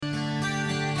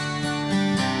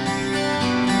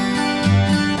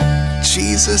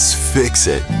Jesus Fix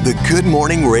It, the Good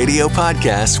Morning Radio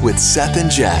podcast with Seth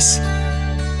and Jess.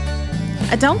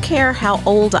 I don't care how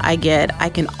old I get, I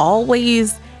can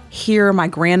always hear my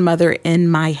grandmother in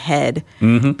my head.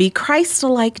 Be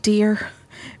Christ-like, dear.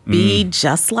 Be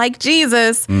just like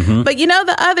Jesus. But you know,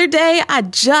 the other day, I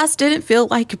just didn't feel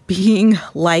like being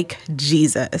like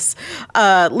Jesus.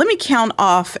 Let me count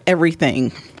off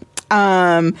everything.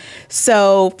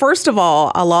 So first of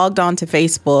all, I logged on to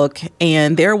Facebook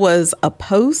and there was a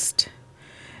post.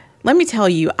 Let me tell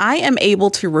you, I am able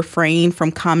to refrain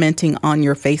from commenting on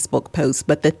your Facebook post,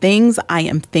 but the things I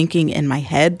am thinking in my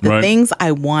head, the things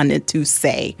I wanted to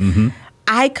say,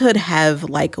 I could have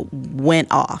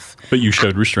went off. But you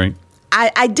showed restraint.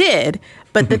 I did.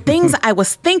 But the things I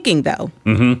was thinking, though,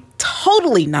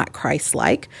 totally not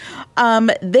Christ-like.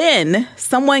 Then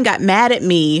someone got mad at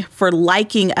me for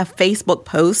liking a Facebook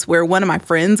post where one of my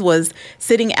friends was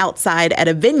sitting outside at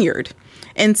a vineyard.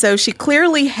 And so she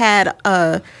clearly had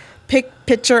a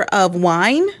picture of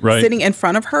wine sitting in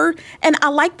front of her. And I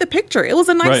liked the picture. It was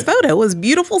a nice photo. It was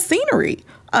beautiful scenery.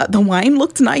 The wine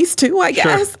looked nice, too, I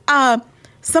guess. Sure.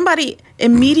 Somebody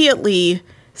immediately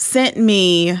sent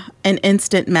me an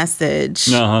instant message.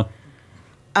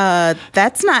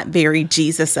 That's not very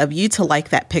Jesus of you to like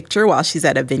that picture while she's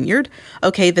at a vineyard.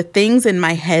 Okay, the things in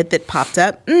my head that popped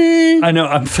up. I know.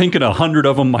 I'm thinking 100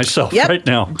 of them myself right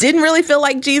now. Didn't really feel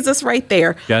like Jesus right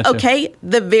there. Gotcha. Okay,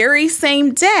 the very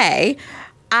same day,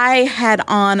 I had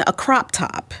on a crop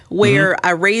top where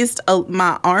I raised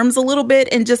my arms a little bit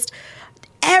and just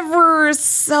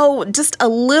just a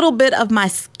little bit of my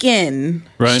skin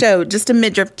showed, just a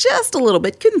midriff, just a little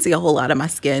bit. Couldn't see a whole lot of my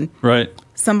skin. Right.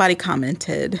 Somebody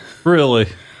commented. Really?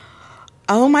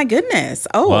 Oh, my goodness.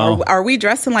 Oh, wow. Are we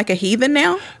dressing like a heathen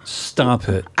now? Stop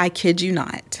it. I kid you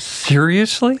not.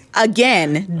 Seriously?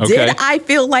 Again, did I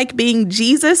feel like being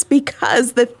Jesus?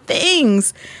 Because the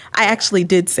things I actually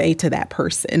did say to that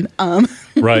person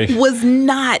was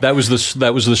not. That was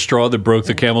the straw that broke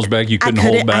the camel's back. You couldn't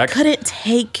hold back? I couldn't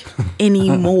take any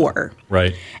more.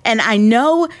 Right. And I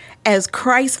know as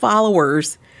Christ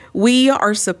followers, we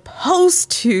are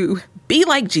supposed to be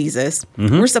like Jesus.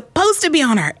 We're supposed to be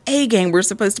on our A game. We're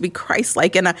supposed to be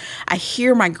Christ-like. And I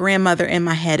hear my grandmother in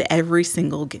my head every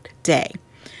single day.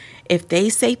 If they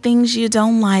say things you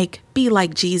don't like, be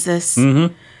like Jesus.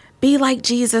 Be like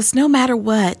Jesus no matter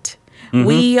what.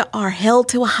 We are held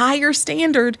to a higher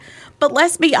standard. But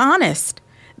let's be honest.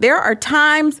 There are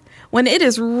times when it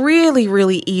is really,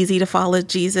 really easy to follow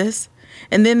Jesus.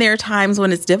 And then there are times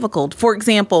when it's difficult. For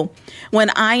example,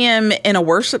 when I am in a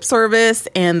worship service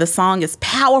and the song is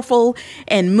powerful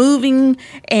and moving,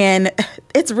 and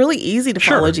it's really easy to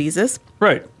follow Jesus.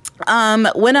 Right.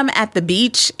 When I'm at the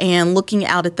beach and looking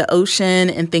out at the ocean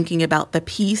and thinking about the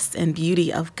peace and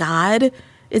beauty of God,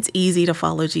 it's easy to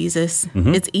follow Jesus.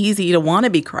 It's easy to want to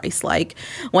be Christ-like.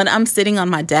 When I'm sitting on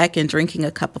my deck and drinking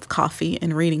a cup of coffee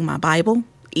and reading my Bible,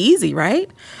 easy, right?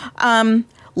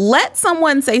 Let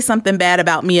someone say something bad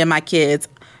about me and my kids.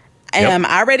 Am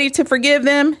I ready to forgive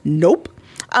them? Nope.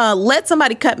 Let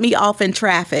somebody cut me off in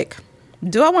traffic.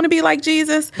 Do I want to be like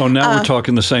Jesus? Oh, now we're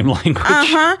talking the same language.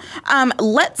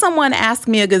 Let someone ask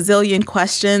me a gazillion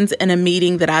questions in a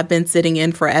meeting that I've been sitting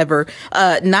in forever.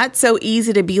 Not so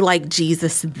easy to be like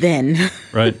Jesus then.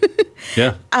 Right.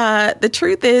 Yeah. The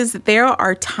truth is, there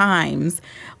are times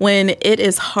when it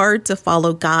is hard to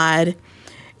follow God.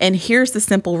 And here's the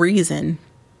simple reason.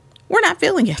 We're not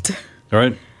feeling it. All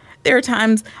right. There are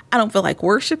times I don't feel like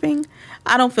worshiping.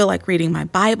 I don't feel like reading my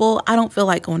Bible. I don't feel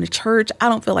like going to church. I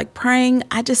don't feel like praying.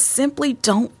 I just simply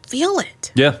don't feel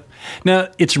it. Yeah. Now,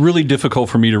 it's really difficult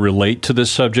for me to relate to this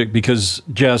subject because,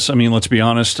 Jess, I mean, let's be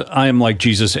honest, I am like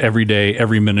Jesus every day,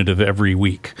 every minute of every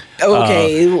week.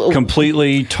 Okay.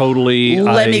 Completely, totally.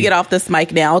 Let me get off this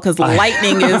mic now because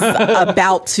lightning is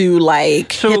about to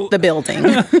hit the building.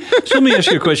 So let me ask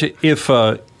you a question.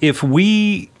 If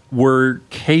we were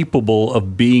capable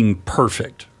of being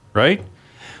perfect, right?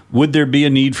 Would there be a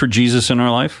need for Jesus in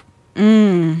our life?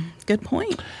 Good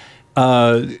point.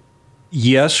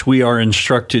 Yes, we are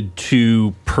instructed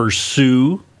to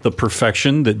pursue the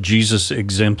perfection that Jesus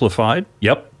exemplified.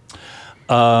 Yep.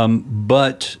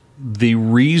 But the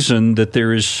reason that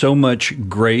there is so much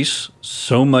grace,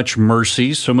 so much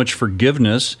mercy, so much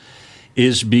forgiveness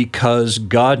is because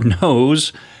God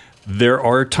knows there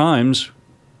are times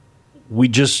we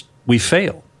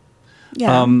fail.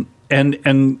 Yeah.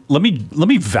 And let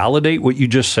me validate what you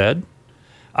just said.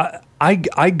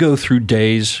 I go through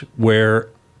days where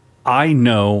I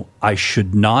know I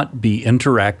should not be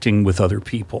interacting with other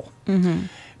people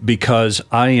because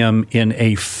I am in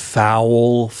a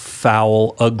foul,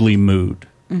 ugly mood.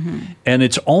 And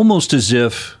it's almost as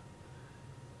if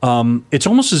it's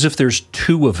almost as if there's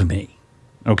two of me.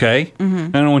 Okay? I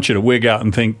don't want you to wig out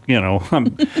and think,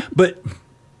 but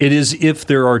it is if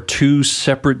there are two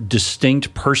separate,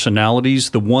 distinct personalities,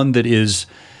 the one that is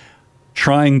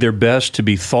trying their best to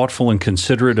be thoughtful and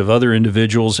considerate of other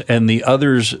individuals, and the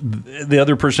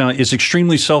other personality is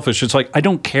extremely selfish. It's like, I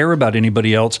don't care about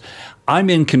anybody else. I'm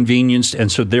inconvenienced,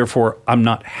 and so therefore I'm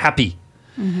not happy.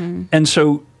 And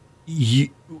so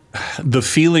the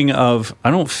feeling of,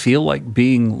 I don't feel like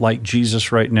being like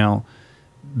Jesus right now,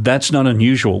 that's not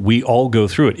unusual. We all go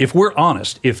through it. If we're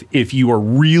honest, if you are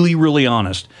really, really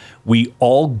honest, we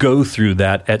all go through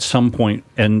that at some point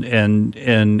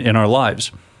in our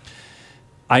lives.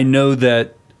 I know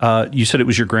that you said it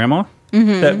was your grandma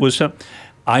that was.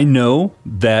 I know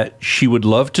that she would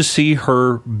love to see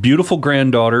her beautiful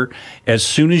granddaughter, as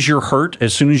soon as you're hurt,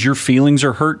 as soon as your feelings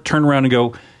are hurt, turn around and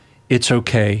go, "It's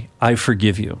okay, I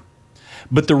forgive you."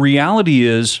 But the reality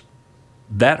is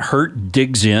that hurt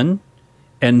digs in,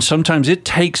 and sometimes it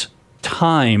takes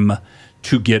time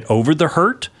to get over the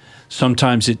hurt.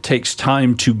 Sometimes it takes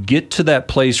time to get to that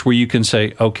place where you can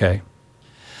say, "Okay,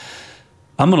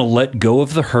 I'm going to let go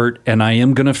of the hurt, and I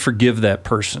am going to forgive that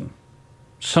person."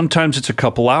 Sometimes it's a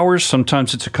couple hours,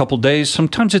 sometimes it's a couple days,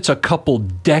 sometimes it's a couple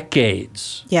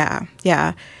decades. Yeah.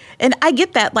 And I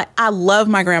get that. Like, I love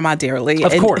my grandma dearly.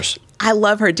 Of course. I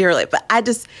love her dearly. But I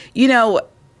just,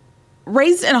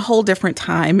 raised in a whole different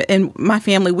time. In my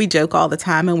family, we joke all the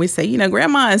time, and we say,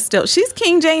 grandma is she's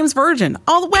King James Virgin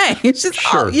all the way. It's just,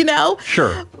 Sure.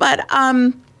 Sure. But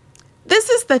this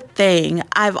is the thing.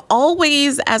 I've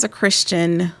always, as a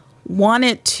Christian,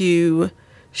 wanted to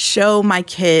show my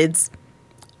kids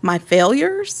my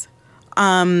failures.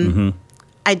 I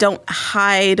don't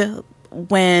hide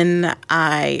when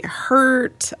I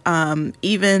hurt,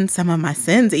 even some of my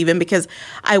sins, even because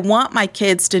I want my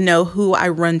kids to know who I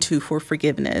run to for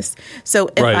forgiveness. So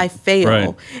if I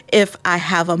fail, if I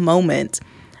have a moment,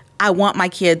 I want my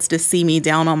kids to see me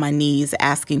down on my knees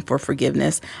asking for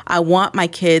forgiveness. I want my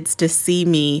kids to see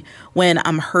me when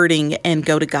I'm hurting and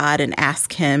go to God and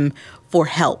ask Him for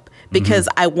help. Because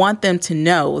I want them to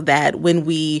know that when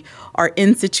we are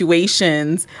in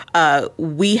situations,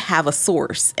 we have a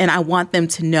source. And I want them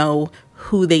to know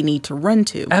who they need to run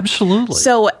to. Absolutely.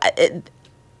 So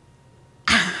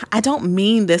I don't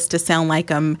mean this to sound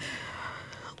like I'm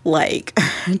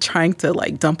trying to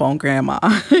dump on grandma.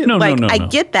 No. I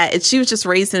get that. She was just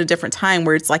raised in a different time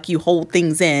where it's like you hold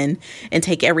things in and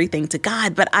take everything to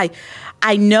God. But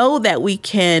I know that we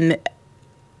can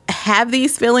have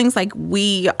these feelings. Like,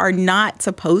 we are not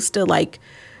supposed to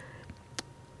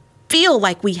feel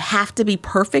like we have to be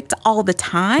perfect all the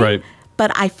time. Right.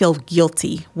 But I feel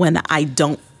guilty when I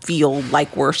don't feel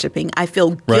like worshiping. I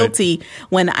feel guilty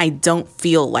when I don't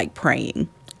feel like praying.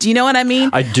 Do you know what I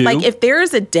mean? I do. If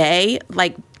there's a day,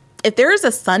 if there's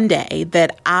a Sunday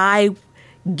that I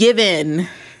give in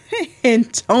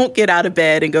and don't get out of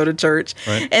bed and go to church,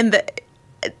 and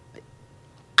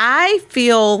I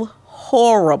feel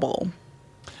horrible.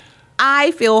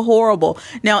 I feel horrible.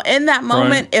 Now, in that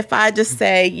moment, if I just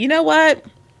say, you know what?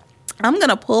 I'm going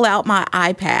to pull out my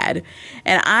iPad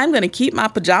and I'm going to keep my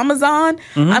pajamas on.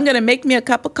 I'm going to make me a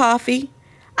cup of coffee.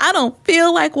 I don't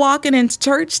feel like walking into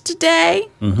church today.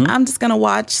 I'm just going to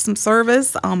watch some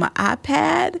service on my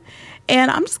iPad, and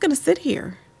I'm just going to sit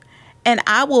here. And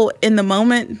I will, in the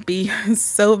moment, be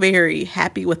so very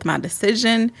happy with my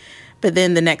decision. But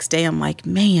then the next day, I'm like,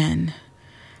 man,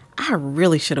 I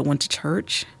really should have went to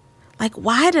church.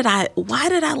 Why did I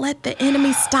let the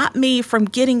enemy stop me from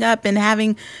getting up and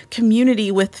having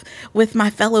community with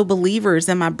my fellow believers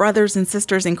and my brothers and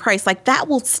sisters in Christ? That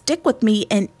will stick with me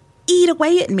and eat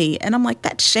away at me. And I'm like,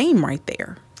 that's shame right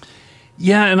there.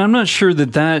 Yeah. And I'm not sure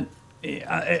that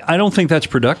I don't think that's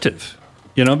productive,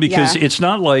 because it's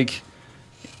not like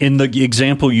in the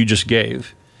example you just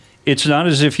gave, it's not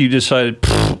as if you decided,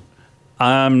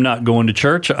 I'm not going to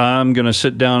church. I'm going to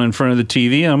sit down in front of the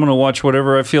TV and I'm going to watch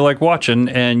whatever I feel like watching.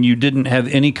 And you didn't have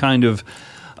any kind of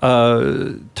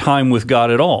time with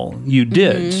God at all. You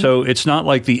did. So it's not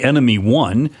like the enemy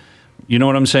won. You know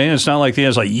what I'm saying? It's not like the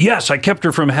enemy's like, yes, I kept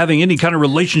her from having any kind of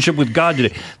relationship with God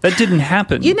today. That didn't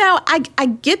happen. I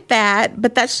get that,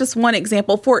 but that's just one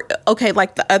example.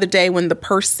 Like the other day when the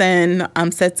person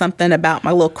said something about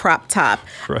my little crop top,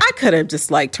 I could have just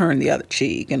turned the other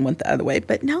cheek and went the other way.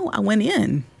 But no, I went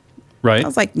in. Right. I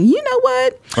was like, you know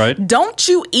what? Right. Don't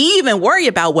you even worry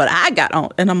about what I got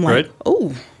on. And I'm like,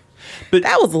 oh, but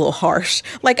that was a little harsh.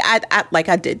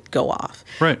 I did go off.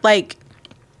 Right.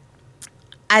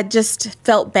 I just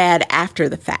felt bad after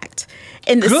the fact.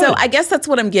 And so I guess that's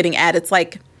what I'm getting at. It's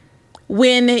like,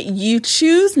 when you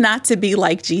choose not to be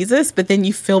like Jesus, but then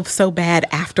you feel so bad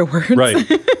afterwards. Right.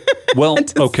 Well,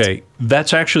 okay.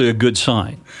 That's actually a good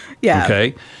sign. Yeah.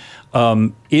 Okay.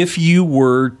 If you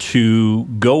were to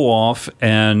go off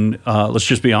and, let's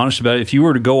just be honest about it, if you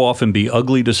were to go off and be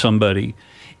ugly to somebody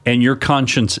and your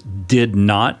conscience did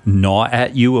not gnaw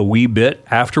at you a wee bit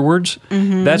afterwards,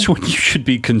 that's when you should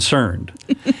be concerned.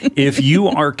 If you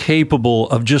are capable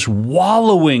of just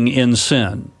wallowing in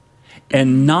sin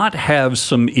and not have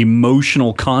some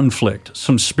emotional conflict,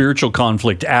 some spiritual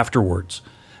conflict afterwards,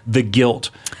 the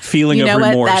guilt, feeling of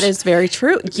remorse. What? That is very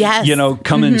true. Yes.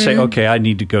 Come and say, okay, I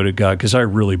need to go to God because I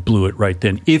really blew it right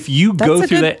then. If you go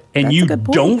through that and you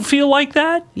don't feel like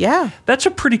that, that's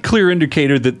a pretty clear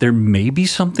indicator that there may be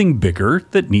something bigger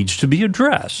that needs to be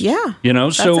addressed. Yeah.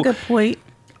 That's a good point.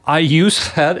 I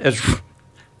use that as,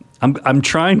 I'm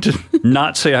trying to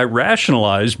not say I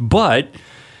rationalize, but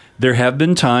there have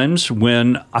been times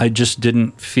when I just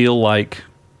didn't feel like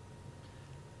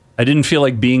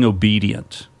being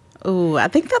obedient. Oh, I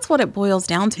think that's what it boils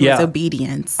down to, is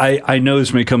obedience. I know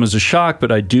this may come as a shock,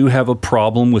 but I do have a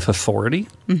problem with authority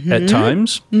at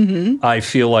times. I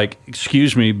feel like,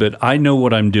 excuse me, but I know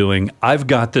what I'm doing. I've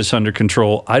got this under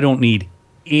control. I don't need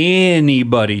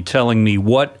anybody telling me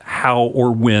what, how,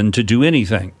 or when to do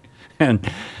anything. And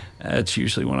that's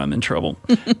usually when I'm in trouble.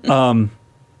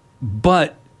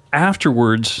 But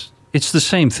afterwards, it's the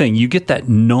same thing. You get that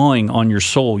gnawing on your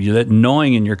soul, that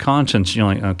gnawing in your conscience. You're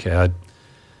like, okay,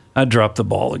 I dropped the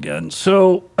ball again.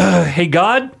 So, hey,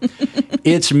 God,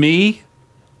 it's me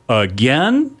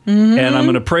again, and I'm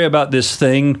going to pray about this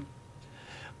thing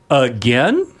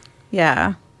again.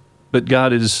 Yeah. But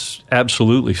God is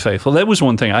absolutely faithful. That was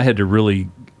one thing I had to really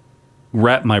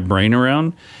wrap my brain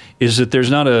around, is that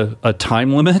there's not a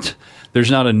time limit.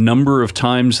 There's not a number of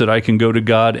times that I can go to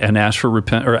God and ask for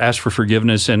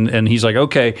forgiveness, and He's like,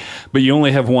 okay, but you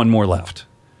only have one more left.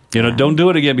 Don't do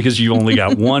it again because you only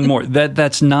got one more.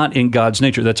 That's not in God's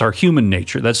nature. That's our human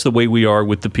nature. That's the way we are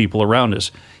with the people around us.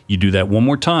 You do that one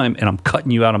more time, and I'm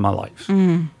cutting you out of my life.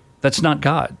 That's not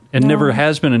God, and never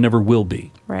has been and never will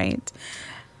be. Right.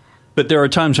 But there are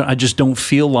times when I just don't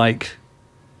feel like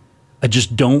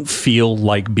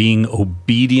being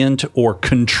obedient or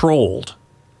controlled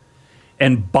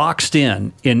and boxed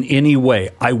in any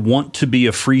way. I want to be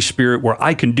a free spirit where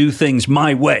I can do things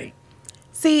my way.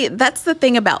 See, that's the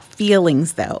thing about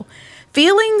feelings, though.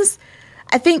 Feelings,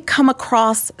 I think, come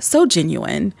across so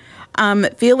genuine.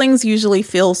 Feelings usually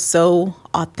feel so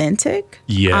authentic.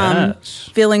 Yes.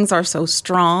 Feelings are so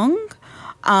strong.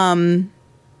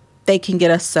 They can get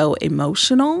us so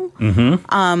emotional.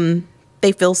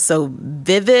 They feel so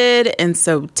vivid and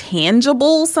so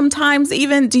tangible sometimes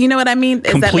even. Do you know what I mean?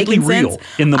 Is completely that making real. sense?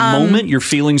 In the moment, your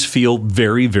feelings feel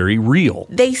very, very real.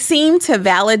 They seem to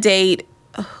validate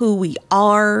who we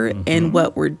are and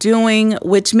what we're doing,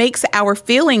 which makes our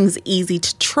feelings easy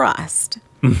to trust.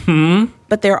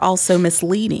 But they're also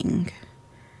misleading.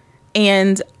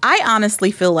 And I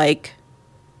honestly feel like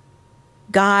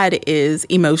God is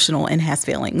emotional and has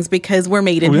feelings because we're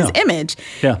made in His image.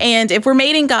 Yeah. And if we're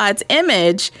made in God's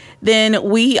image, then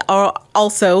we are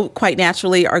also quite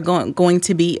naturally are going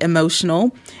to be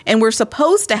emotional, and we're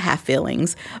supposed to have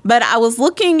feelings. But I was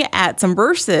looking at some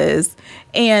verses,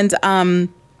 and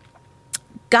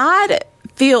God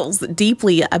feels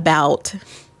deeply about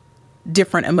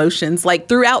different emotions. Like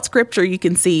throughout Scripture, you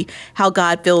can see how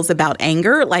God feels about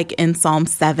anger. Like in Psalm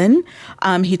 7,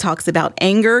 He talks about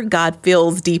anger. God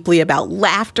feels deeply about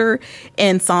laughter.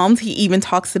 In Psalms, He even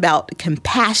talks about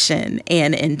compassion.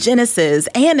 And in Genesis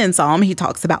and in Psalm, He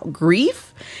talks about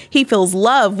grief. He feels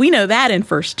love. We know that in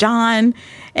 1 John.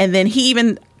 And then He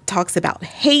even talks about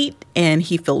hate, and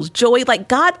He feels joy. Like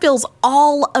God feels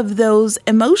all of those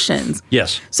emotions.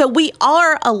 Yes. So we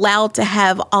are allowed to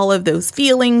have all of those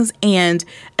feelings and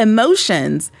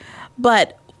emotions.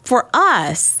 But for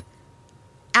us,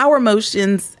 our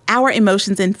emotions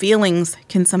and feelings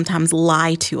can sometimes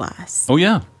lie to us. Oh,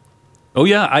 yeah. Oh,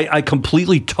 yeah. I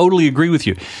completely, totally agree with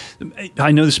you.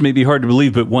 I know this may be hard to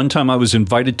believe, but one time I was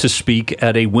invited to speak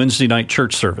at a Wednesday night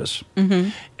church service.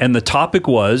 And the topic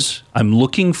was, I'm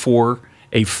looking for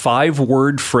a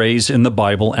 5-word phrase in the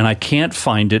Bible, and I can't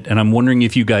find it, and I'm wondering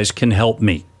if you guys can help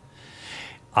me.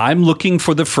 I'm looking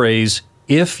for the phrase,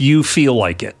 if you feel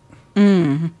like it.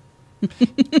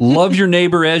 Love your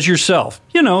neighbor as yourself.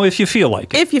 If you feel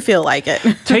like it. If you feel like it.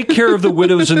 Take care of the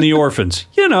widows and the orphans.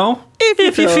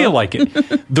 If you feel like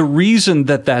it. The reason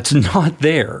that that's not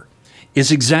there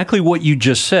is exactly what you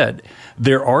just said.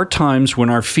 There are times when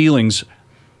our feelings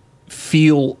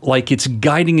feel like it's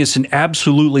guiding us in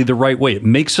absolutely the right way. It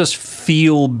makes us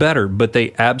feel better, but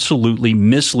they absolutely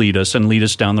mislead us and lead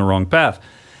us down the wrong path.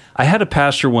 I had a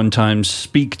pastor one time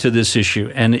speak to this issue,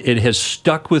 and it has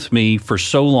stuck with me for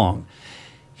so long.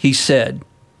 He said,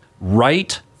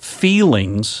 right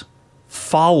feelings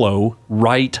follow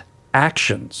right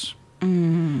actions.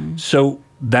 So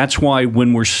that's why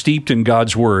when we're steeped in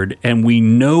God's word and we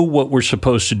know what we're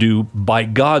supposed to do by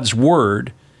God's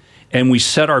word, and we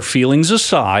set our feelings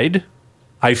aside,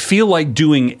 I feel like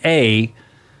doing A,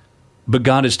 but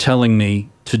God is telling me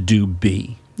to do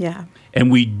B. Yeah.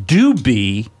 And we do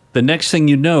B, the next thing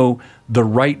you know, the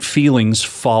right feelings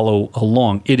follow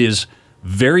along. It is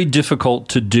very difficult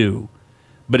to do,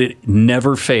 but it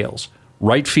never fails.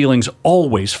 Right feelings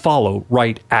always follow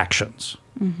right actions.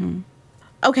 Mm-hmm.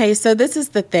 Okay, so this is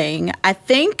the thing. I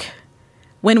think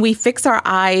when we fix our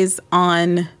eyes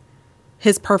on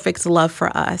his perfect love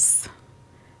for us,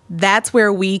 that's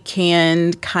where we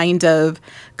can kind of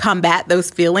combat those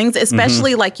feelings,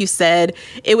 especially like you said,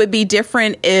 it would be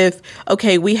different if,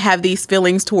 okay, we have these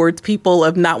feelings towards people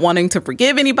of not wanting to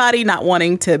forgive anybody, not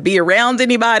wanting to be around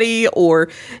anybody, or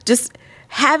just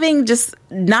having just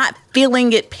not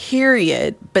feeling it,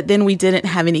 period. But then we didn't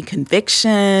have any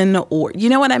conviction, or you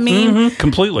know what I mean?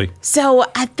 Completely. So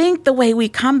I think the way we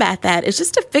combat that is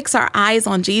just to fix our eyes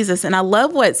on Jesus. And I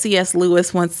love what C.S.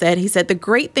 Lewis once said. He said, the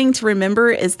great thing to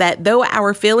remember is that though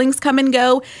our feelings come and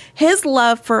go, his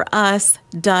love for us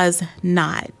does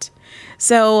not.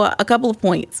 So a couple of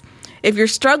points. If you're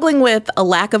struggling with a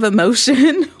lack of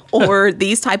emotion or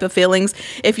these type of feelings,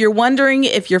 if you're wondering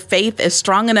if your faith is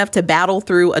strong enough to battle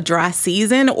through a dry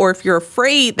season, or if you're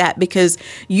afraid that because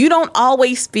you don't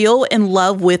always feel in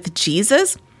love with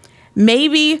Jesus,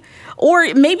 maybe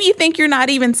you think you're not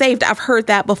even saved. I've heard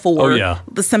that before. Oh, yeah.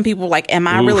 Some people are like, am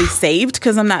I really saved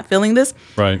because I'm not feeling this?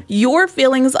 Right. Your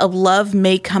feelings of love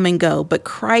may come and go, but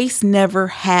Christ never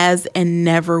has and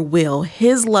never will.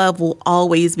 His love will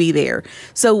always be there.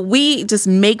 So we just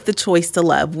make the choice to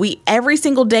love. Every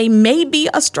single day may be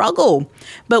a struggle,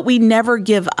 but we never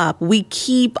give up. We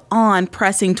keep on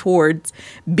pressing towards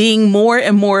being more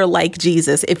and more like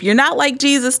Jesus. If you're not like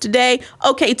Jesus today,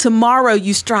 okay, tomorrow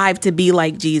you strive to be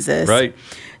like Jesus. Right.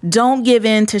 Don't give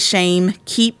in to shame.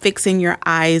 Keep fixing your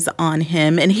eyes on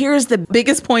him. And here's the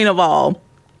biggest point of all.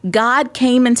 God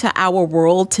came into our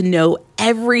world to know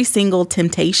every single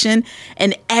temptation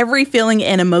and every feeling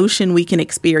and emotion we can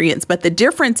experience. But the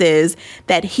difference is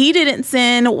that he didn't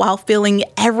sin while feeling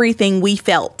everything we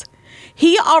felt.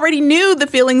 He already knew the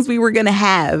feelings we were going to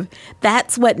have.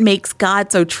 That's what makes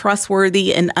God so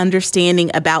trustworthy and understanding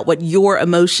about what your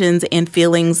emotions and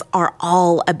feelings are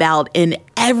all about in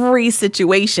every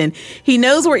situation. He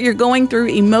knows what you're going through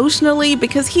emotionally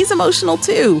because he's emotional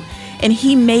too. And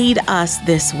he made us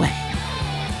this way.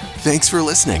 Thanks for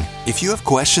listening. If you have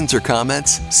questions or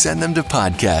comments, send them to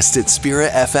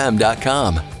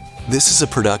podcast@spiritfm.com. This is a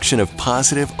production of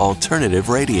Positive Alternative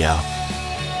Radio.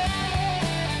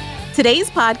 Today's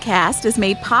podcast is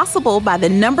made possible by the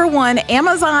 #1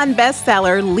 Amazon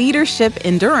bestseller, Leadership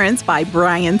Endurance by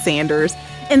Brian Sanders.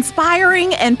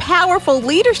 Inspiring and powerful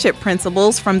leadership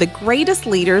principles from the greatest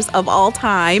leaders of all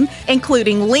time,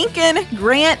 including Lincoln,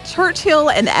 Grant, Churchill,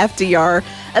 and FDR.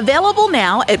 Available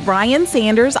now at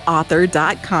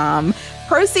briansandersauthor.com.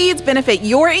 Proceeds benefit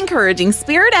your encouraging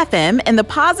Spirit FM and the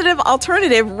Positive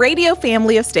Alternative Radio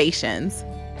family of stations.